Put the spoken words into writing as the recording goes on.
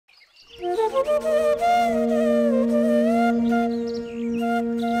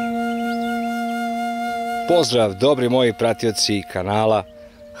Pozdrav, dobri moji pratioci kanala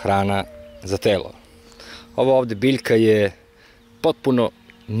Hrana za telo. Ova ovdje biljka je potpuno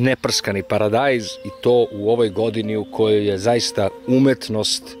neprskani paradajz i to u ovoj godini u kojoj je zaista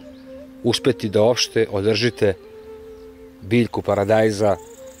umetnost uspjeti da uopšte održite biljku paradajza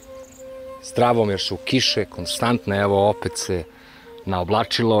zdravom jer su kiše konstantne. Evo opet se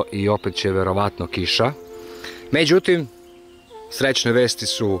naoblačilo i opet će verovatno kiša. Međutim, srećne vesti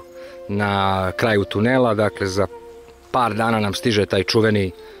su na kraju tunela, dakle za par dana nam stiže taj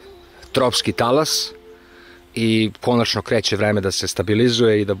čuveni tropski talas i konačno kreće vreme da se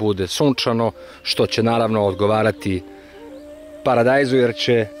stabilizuje i da bude sunčano, što će naravno odgovarati paradajzu jer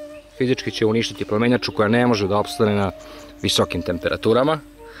će fizički uništiti plamenjaču koja ne može da opstane na visokim temperaturama.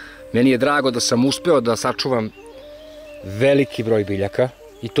 Meni je drago da sam uspeo da sačuvam veliki broj biljaka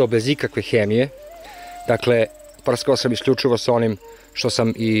i to bez ikakve hemije. Dakle, prskao sam isključivo sa onim što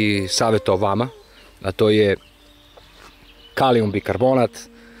sam i savjetao vama, a to je kalijum bikarbonat,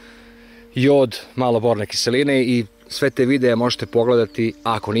 jod, malo borne kiseline i sve te videe možete pogledati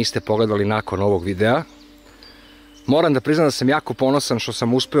ako niste pogledali nakon ovog videa. Moram da priznam da sam jako ponosan što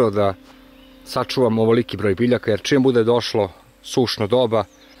sam uspeo da sačuvam ovoliki broj biljaka, jer čim bude došlo sušno doba,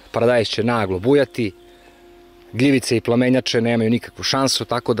 paradajz će naglo bujati, gljivice i plamenjače nemaju nikakvu šansu,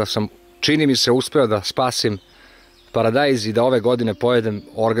 tako da sam, čini mi se, uspeo da spasim paradajz i da ove godine pojedem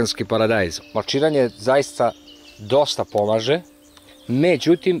organski paradajz. Malčiranje zaista dosta pomaže,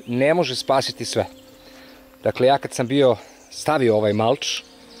 međutim ne može spasiti sve. Dakle, ja kad sam stavio ovaj malč,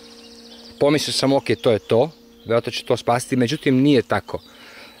 pomislio sam ok, to je to, verovatno će to spasiti, međutim nije tako.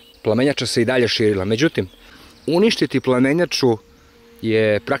 Plamenjača se i dalje širila. Međutim, uništiti plamenjaču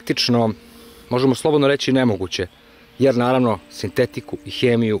je praktično, možemo slobodno reći, nemoguće, jer naravno sintetiku i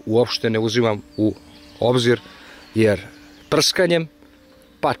hemiju uopšte ne uzimam u obzir, jer prskanjem,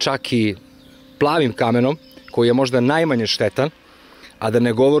 pa čak i plavim kamenom, koji je možda najmanje štetan, a da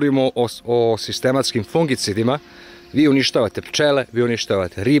ne govorimo o sistematskim fungicidima, vi uništavate pčele, vi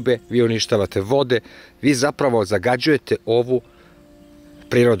uništavate ribe, vi uništavate vode, vi zapravo zagađujete ovu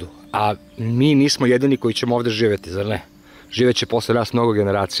prirodu. A mi nismo jedini koji ćemo ovdje živjeti, zar ne? Živeće posle nas mnogo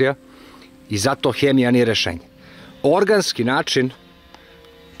generacija i zato hemija nije rešenje. Organski način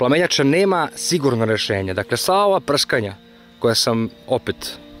plamenjača nema sigurno rešenje. Dakle, sva ova prskanja koja sam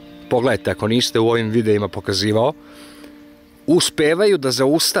opet, pogledajte ako niste u ovim videima pokazivao, uspevaju da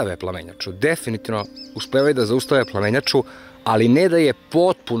zaustave plamenjaču. Definitivno uspevaju da zaustave plamenjaču, ali ne da je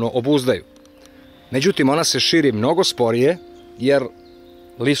potpuno obuzdaju. Međutim, ona se širi mnogo sporije, jer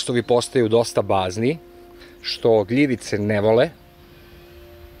listovi postaju dosta bazni, što gljivice ne vole,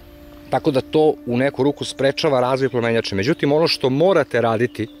 tako da to u neku ruku sprečava razvoj plamenjače. Međutim, ono što morate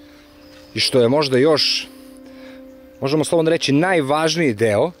raditi i što je možda još, možemo slobodno reći, najvažniji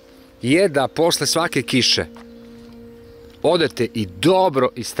deo, je da posle svake kiše odete i dobro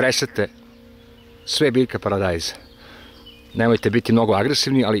istresete sve biljke paradajza. Nemojte biti mnogo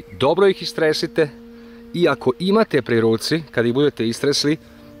agresivni, ali dobro ih istresite i ako imate pri ruci, kada ih budete istresli,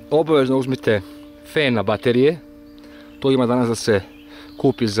 obavezno uzmite fen na baterije. To ima danas da se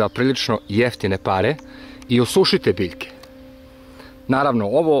kupi za prilično jeftine pare i osušite biljke. Naravno,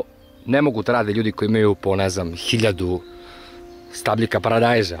 ovo ne mogu da rade ljudi koji imaju po, ne znam, 1000 stabljika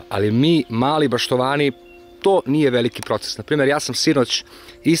paradajza, ali mi, mali baštovani, to nije veliki proces. Naprimjer, ja sam sinoć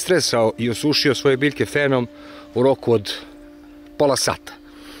istresao i osušio svoje biljke fenom u roku od pola sata.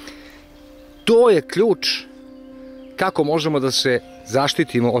 To je ključ kako možemo da se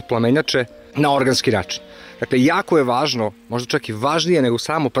zaštitimo od plamenjače na organski način. Dakle, jako je važno, možda čak i važnije nego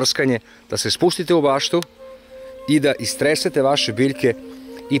samo prskanje, da se spustite u baštu i da istresete vaše biljke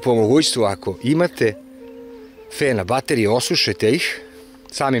i po mogućstvu, ako imate fen na baterije, osušite ih.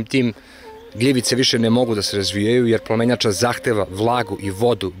 Samim tim gljivice više ne mogu da se razvijaju jer plamenjača zahteva vlagu i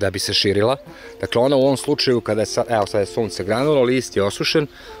vodu da bi se širila. Dakle, ona u ovom slučaju, kada je, evo sad je sunce granulo, list je osušen,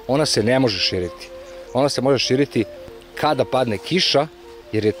 ona se ne može širiti. Ona se može širiti kada padne kiša,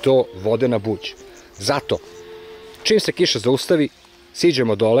 jer je to vodena buđ. Zato, čim se kiša zaustavi,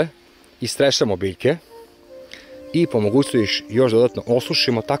 siđemo dole, istresamo biljke i po mogućstvu ih još dodatno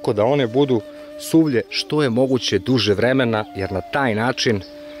osušimo tako da one budu suvlje što je moguće duže vremena, jer na taj način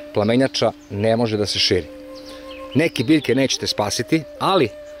plamenjača ne može da se širi. Neki biljke nećete spasiti, ali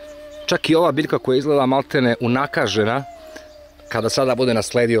čak i ova biljka koja izgleda maltene unakažena, kada sada bude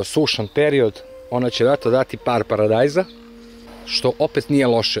nasledio sušan period, ona će vjerojatno dati par paradajza, što opet nije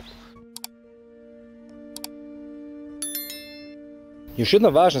loše. Još jedna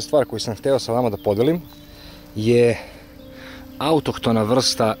važna stvar koju sam hteo sa vama da podelim je autohtona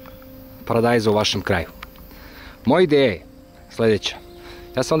vrsta paradajza u vašem kraju. Moja ideja je sljedeća.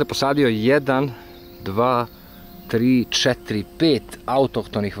 Ja sam ovdje posadio 1, 2, 3, 4, 5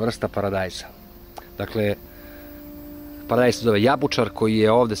 autohtonih vrsta paradajza. Dakle, paradajz se zove jabučar koji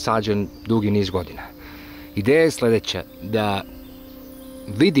je ovdje sađen dugi niz godina. Ideja je sljedeća, da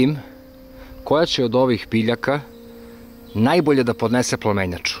vidim koja će od ovih biljaka najbolje da podnese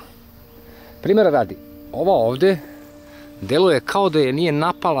plamenjaču. Primjera radi, ova ovdje deluje kao da je nije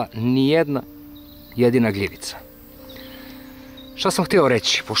napala ni jedna jedina gljivica. Šta sam htio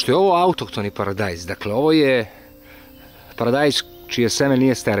reći? Pošto je ovo autohtoni paradajz, dakle ovo je paradajz čije seme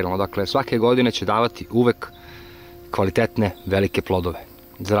nije sterilno, dakle svake godine će davati uvek kvalitetne velike plodove,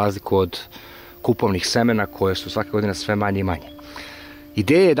 za razliku od kupovnih semena koje su svake godine sve manje i manje.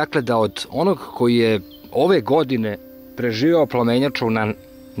 Ideja je dakle da od onog koji je ove godine preživio plamenjaču na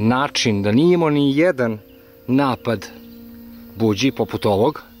način da nije imao ni jedan napad buđi poput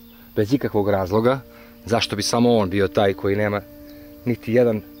ovog, bez ikakvog razloga, zašto bi samo on bio taj koji nema niti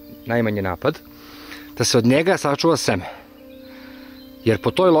jedan najmanji napad, da se od njega sačuva seme. Jer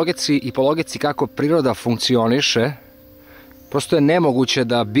po toj logici i po logici kako priroda funkcioniše, prosto je nemoguće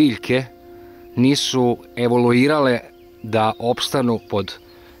da biljke nisu evoluirale da opstanu pod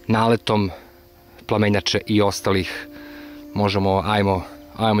naletom plamenjače i ostalih,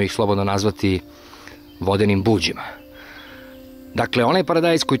 ajmo ih slobodno nazvati vodenim buđima. Dakle, onaj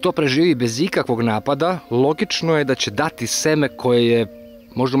paradajz koji to preživi bez ikakvog napada, logično je da će dati seme koje je,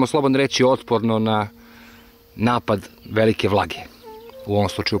 možemo slobodno reći, otporno na napad velike vlage, u ovom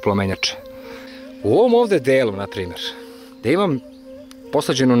slučaju plamenjače. U ovom ovdje delu, na primjer, da imam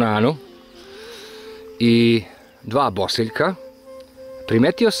posađenu nanu i 2 bosiljka,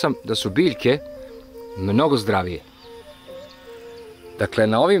 primetio sam da su biljke mnogo zdravije. Dakle,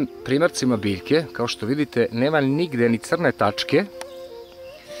 na ovim primjercima biljke, kao što vidite, nema nigde ni crne tačke,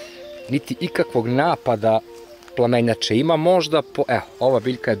 niti ikakvog napada plamenjače. Ima možda, ova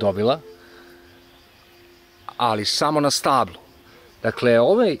biljka je dobila, ali samo na stablu. Dakle,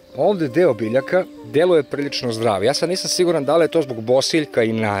 ovdje deo biljaka deluje prilično zdrav. Ja sad nisam siguran da li je to zbog bosiljka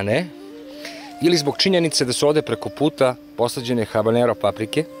i nane, ili zbog činjenice da su ovdje preko puta posađene habanero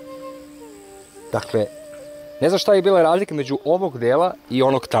paprike. Dakle, ne znam šta je bila razlika među ovog dela i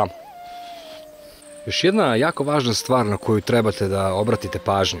onog tamo. Još jedna jako važna stvar na koju trebate da obratite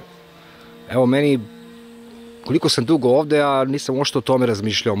pažnju. Evo meni, koliko sam dugo ovdje, a nisam uopšte o tome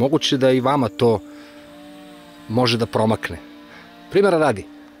razmišljao. Moguće da i vama to može da promakne. Primjera radi,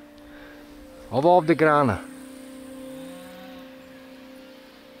 ova ovdje grana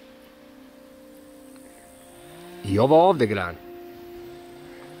i ova ovdje grana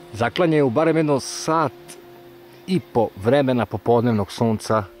zaklanjaju barem jedno 1,5 sata vremena popodnevnog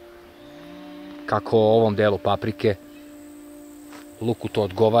sunca, kako ovom delu paprike. Luku to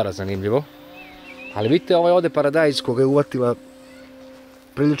odgovara zanimljivo. Ali vidite ovaj ovdje paradajz koga je uvatila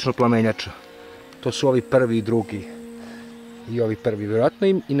prilično plamenjača. To su ovi prvi i drugi. I ovi prvi. Vjerojatno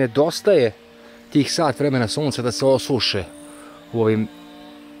im i nedostaje tih sat vremena sunca da se osuše u ovim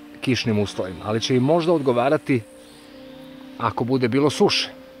kišnim uslovima. Ali će im možda odgovarati ako bude bilo suše.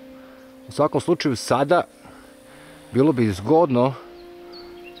 U svakom slučaju sada bilo bi zgodno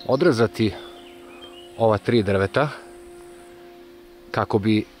odrezati ova 3 drveta kako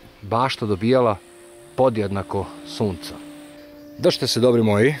bi bašta dobijala podjednako sunca. Držite se, dobri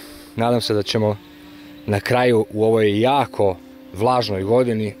moji, nadam se da ćemo na kraju u ovoj jako vlažnoj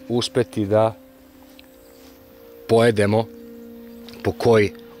godini uspeti da pojedemo po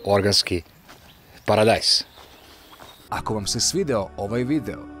koji organski paradajz. Ako vam se svideo ovaj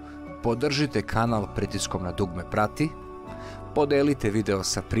video, podržite kanal pritiskom na dugme prati, podelite video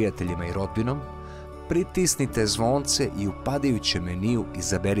sa prijateljima i rodbinom, pritisnite zvonce i u padajućem meniju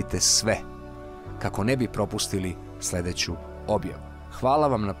izaberite sve, kako ne bi propustili sljedeću objavu. Hvala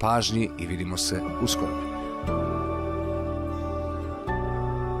vam na pažnji i vidimo se uskoro.